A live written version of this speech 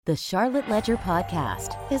The Charlotte Ledger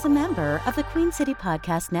Podcast is a member of the Queen City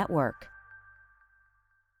Podcast Network.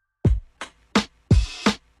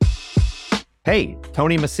 Hey,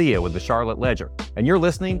 Tony Messia with the Charlotte Ledger, and you're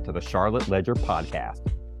listening to the Charlotte Ledger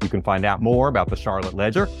Podcast. You can find out more about the Charlotte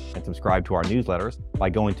Ledger and subscribe to our newsletters by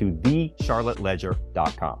going to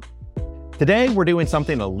thecharlotteledger.com. Today, we're doing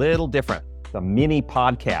something a little different. It's a mini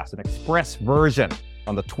podcast, an express version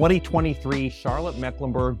on the 2023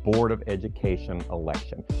 Charlotte-Mecklenburg Board of Education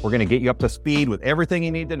election. We're going to get you up to speed with everything you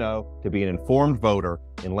need to know to be an informed voter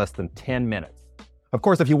in less than 10 minutes. Of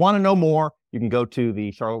course, if you want to know more, you can go to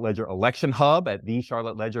the Charlotte Ledger Election Hub at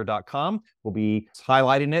thecharlotteledger.com. We'll be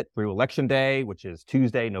highlighting it through Election Day, which is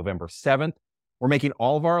Tuesday, November 7th. We're making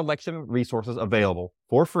all of our election resources available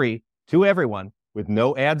for free to everyone with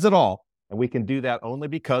no ads at all. And we can do that only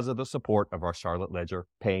because of the support of our Charlotte Ledger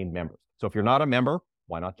paying members. So if you're not a member,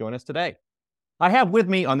 why not join us today? I have with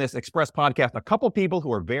me on this Express podcast a couple people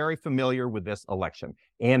who are very familiar with this election.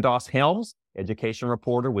 Andos Helms, education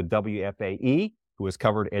reporter with WFAE, who has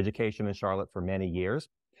covered education in Charlotte for many years,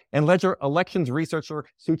 and Ledger elections researcher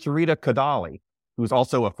Sucharita Kadali, who's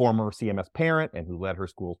also a former CMS parent and who led her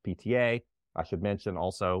school's PTA. I should mention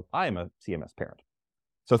also, I am a CMS parent.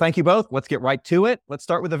 So thank you both. Let's get right to it. Let's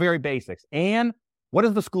start with the very basics. Anne, what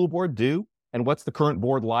does the school board do? And what's the current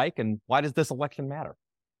board like? And why does this election matter?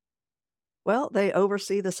 Well, they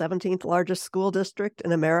oversee the 17th largest school district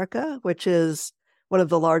in America, which is one of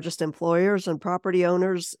the largest employers and property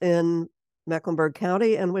owners in Mecklenburg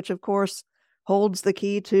County, and which, of course, holds the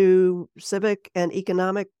key to civic and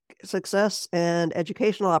economic success and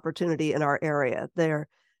educational opportunity in our area. Their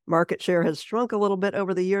market share has shrunk a little bit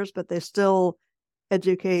over the years, but they still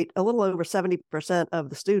educate a little over 70% of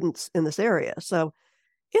the students in this area. So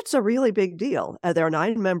it's a really big deal. There are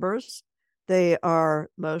 9 members. They are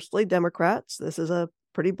mostly Democrats. This is a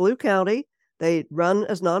pretty blue county. They run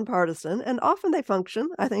as nonpartisan, and often they function,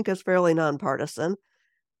 I think, as fairly nonpartisan.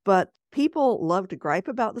 But people love to gripe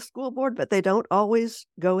about the school board, but they don't always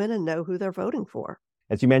go in and know who they're voting for.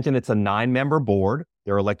 As you mentioned, it's a 9-member board.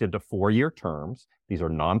 They're elected to 4-year terms. These are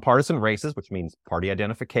nonpartisan races, which means party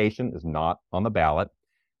identification is not on the ballot.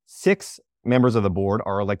 6 members of the board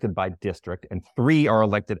are elected by district, and 3 are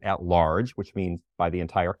elected at large, which means by the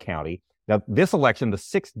entire county. Now, this election, the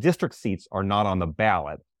 6 district seats are not on the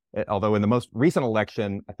ballot, although in the most recent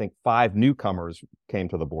election, I think 5 newcomers came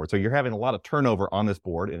to the board. So you're having a lot of turnover on this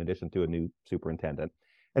board in addition to a new superintendent.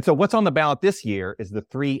 And so what's on the ballot this year is the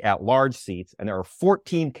 3 at-large seats, and there are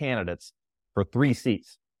 14 candidates for 3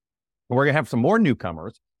 seats. And we're going to have some more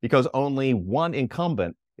newcomers because only 1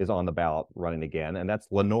 incumbent is on the ballot running again, and that's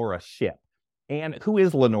Lenora Shipp. And who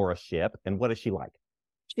is Lenora Shipp, and what is she like?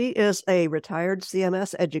 She is a retired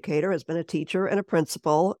CMS educator, has been a teacher and a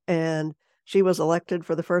principal, and she was elected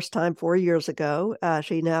for the first time 4 years ago.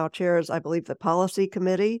 She now chairs, I believe, the policy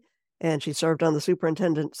committee, and she served on the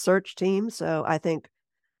superintendent search team. So I think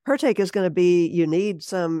her take is going to be you need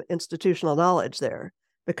some institutional knowledge there,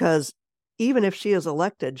 because even if she is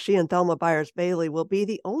elected, she and Thelma Byers-Bailey will be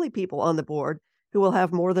the only people on the board who will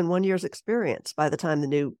have more than 1 year's experience by the time the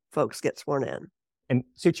new folks get sworn in. And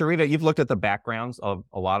Sucharita, you've looked at the backgrounds of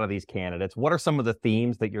a lot of these candidates. What are some of the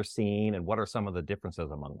themes that you're seeing, and what are some of the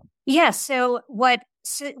differences among them? Yes. So what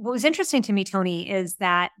was interesting to me, Tony, is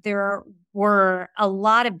that there were a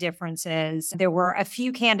lot of differences. There were a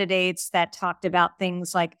few candidates that talked about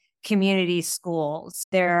things like community schools.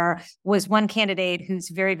 There was one candidate who's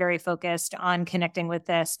very, very focused on connecting with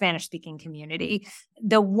the Spanish-speaking community.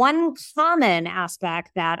 The one common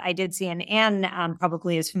aspect that I did see, and Anne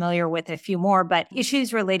probably is familiar with a few more, but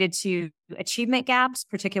issues related to achievement gaps,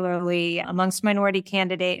 particularly amongst minority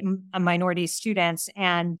students,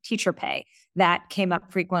 and teacher pay that came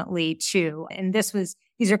up frequently too. And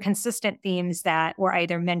these are consistent themes that were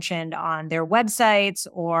either mentioned on their websites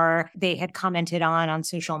or they had commented on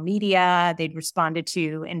social media. They'd responded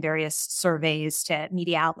to in various surveys to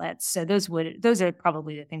media outlets. So those are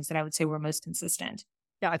probably the things that I would say were most consistent.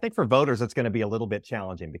 Yeah, I think for voters, it's going to be a little bit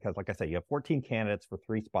challenging because, like I said, you have 14 candidates for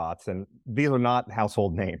 3 spots, and these are not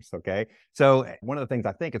household names, okay? So one of the things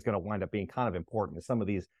I think is going to wind up being kind of important is some of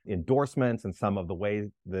these endorsements and some of the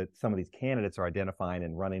ways that some of these candidates are identifying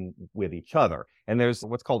and running with each other. And there's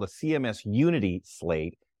what's called a CMS Unity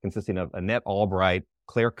slate consisting of Annette Albright,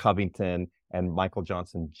 Claire Covington, and Michael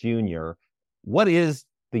Johnson Jr. What is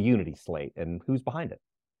the Unity slate, and who's behind it?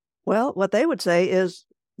 Well, what they would say is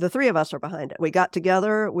the 3 of us are behind it. We got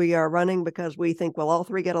together. We are running because we think we'll all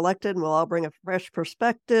 3 get elected and we'll all bring a fresh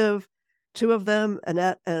perspective. 2 of them,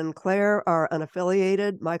 Annette and Claire, are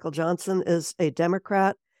unaffiliated. Michael Johnson is a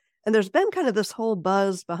Democrat. And there's been kind of this whole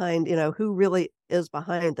buzz behind, who really is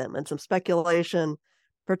behind them, and some speculation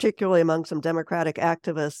particularly among some Democratic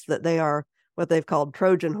activists, that they are what they've called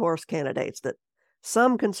Trojan horse candidates, that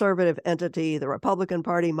some conservative entity, the Republican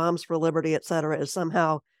Party, Moms for Liberty, et cetera, is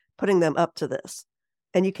somehow putting them up to this.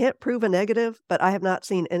 And you can't prove a negative, but I have not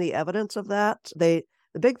seen any evidence of that. The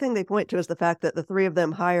big thing they point to is the fact that the three of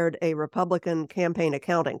them hired a Republican campaign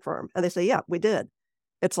accounting firm. And they say, yeah, we did.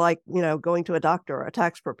 It's like, going to a doctor or a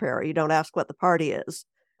tax preparer. You don't ask what the party is.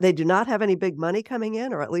 They do not have any big money coming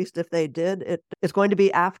in, or at least if they did, it's going to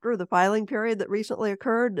be after the filing period that recently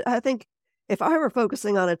occurred. I think if I were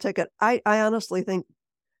focusing on a ticket, I honestly think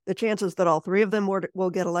the chances that all three of them will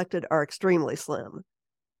get elected are extremely slim.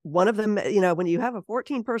 One of them, when you have a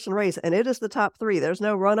 14-person race and it is the top three, there's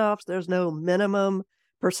no runoffs, there's no minimum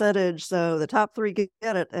percentage. So the top three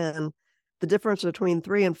get it. And the difference between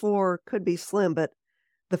 3 and 4 could be slim. But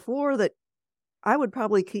the 4 that I would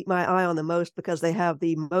probably keep my eye on the most, because they have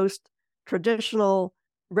the most traditional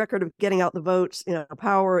record of getting out the votes,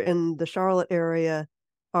 power in the Charlotte area,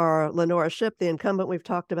 are Lenora Shipp, the incumbent we've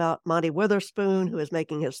talked about, Monty Witherspoon, who is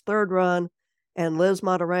making his third run, and Liz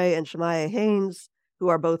Monterey and Shemaya Haynes, who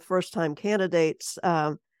are both first-time candidates.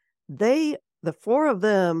 The 4 of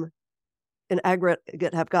them in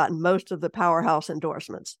aggregate have gotten most of the powerhouse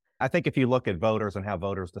endorsements. I think if you look at voters and how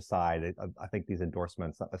voters decide, I think these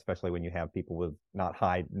endorsements, especially when you have people with not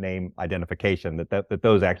high name identification, that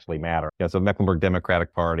those actually matter. So Mecklenburg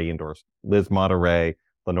Democratic Party endorsed Liz Monterey,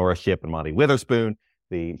 Lenora Shipp, and Monty Witherspoon.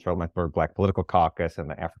 The Charlotte-Mecklenburg Black Political Caucus and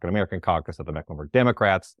the African American Caucus of the Mecklenburg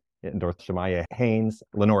Democrats endorsed Shemaya Haynes,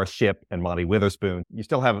 Lenora Shipp, and Monty Witherspoon. You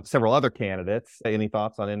still have several other candidates. Any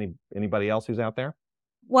thoughts on anybody else who's out there?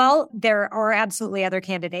 Well, there are absolutely other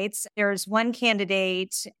candidates. There's one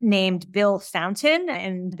candidate named Bill Fountain,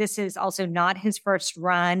 and this is also not his first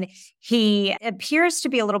run. He appears to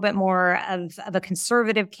be a little bit more of a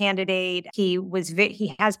conservative candidate. He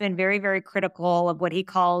has been very, very critical of what he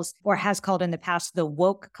calls, or has called in the past, the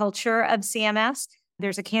woke culture of CMS.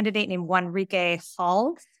 There's a candidate named Juanrique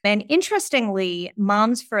Hall. And interestingly,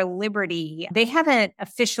 Moms for Liberty, they haven't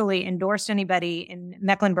officially endorsed anybody in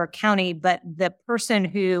Mecklenburg County, but the person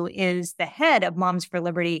who is the head of Moms for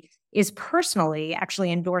Liberty is personally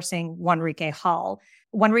actually endorsing Juanrique Hall.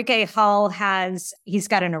 Juanrique Hall he's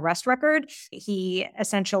got an arrest record. He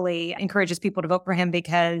essentially encourages people to vote for him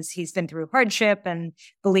because he's been through hardship and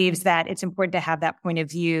believes that it's important to have that point of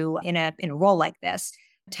view in a role like this.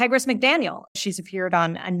 Tigress McDaniel, she's appeared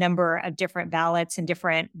on a number of different ballots in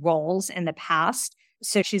different roles in the past.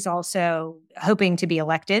 So she's also hoping to be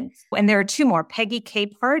elected. And there are 2 more, Peggy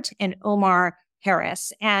Capehart and Omar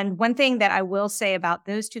Harris. And one thing that I will say about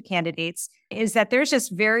those 2 candidates is that there's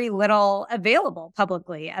just very little available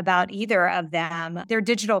publicly about either of them. Their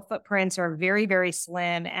digital footprints are very, very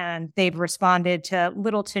slim, and they've responded to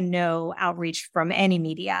little to no outreach from any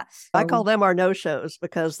media. I call them our no-shows,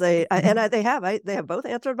 because they have both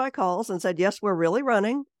answered my calls and said, yes, we're really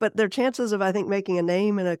running, but their chances of, I think, making a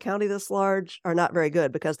name in a county this large are not very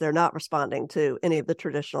good, because they're not responding to any of the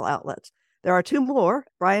traditional outlets. There are 2 more.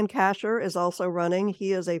 Brian Kasher is also running.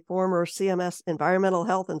 He is a former CMS Environmental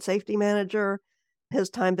Health and Safety Manager. His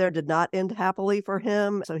time there did not end happily for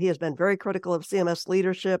him. So he has been very critical of CMS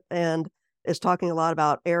leadership and is talking a lot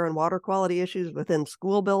about air and water quality issues within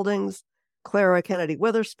school buildings. Clara Kennedy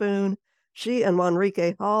Witherspoon, she and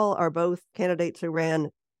Juanrique Hall are both candidates who ran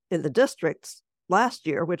in the districts last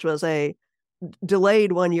year, which was a delayed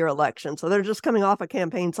 1-year election. So they're just coming off a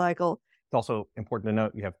campaign cycle. It's also important to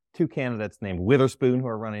note you have 2 candidates named Witherspoon who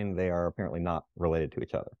are running. They are apparently not related to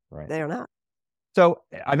each other, right? They are not. So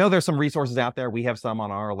I know there's some resources out there. We have some on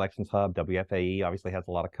our elections hub. WFAE obviously has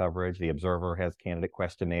a lot of coverage. The Observer has candidate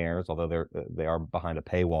questionnaires, although they are behind a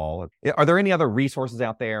paywall. Are there any other resources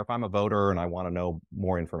out there? If I'm a voter and I want to know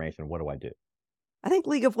more information, what do I do? I think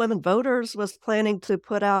League of Women Voters was planning to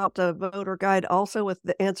put out a voter guide also with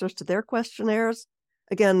the answers to their questionnaires.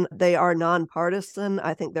 Again, they are nonpartisan.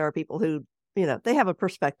 I think there are people who, they have a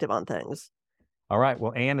perspective on things. All right.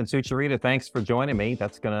 Well, Ann and Sucharita, thanks for joining me.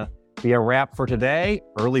 That's going to be a wrap for today.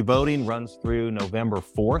 Early voting runs through November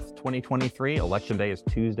 4th, 2023. Election day is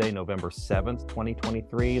Tuesday, November 7th,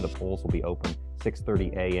 2023. The polls will be open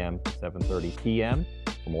 6:30 a.m. to 7:30 p.m.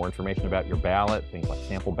 For more information about your ballot, things like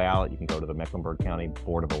sample ballot, you can go to the Mecklenburg County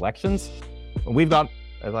Board of Elections. We've got,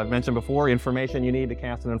 as I've mentioned before, information you need to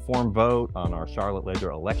cast an informed vote on our Charlotte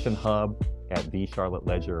Ledger election hub at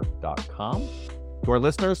thecharlotteledger.com. To our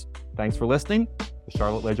listeners, thanks for listening. The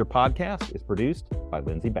Charlotte Ledger podcast is produced by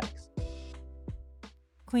Lindsay Banks.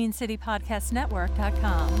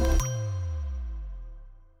 QueenCityPodcastNetwork.com.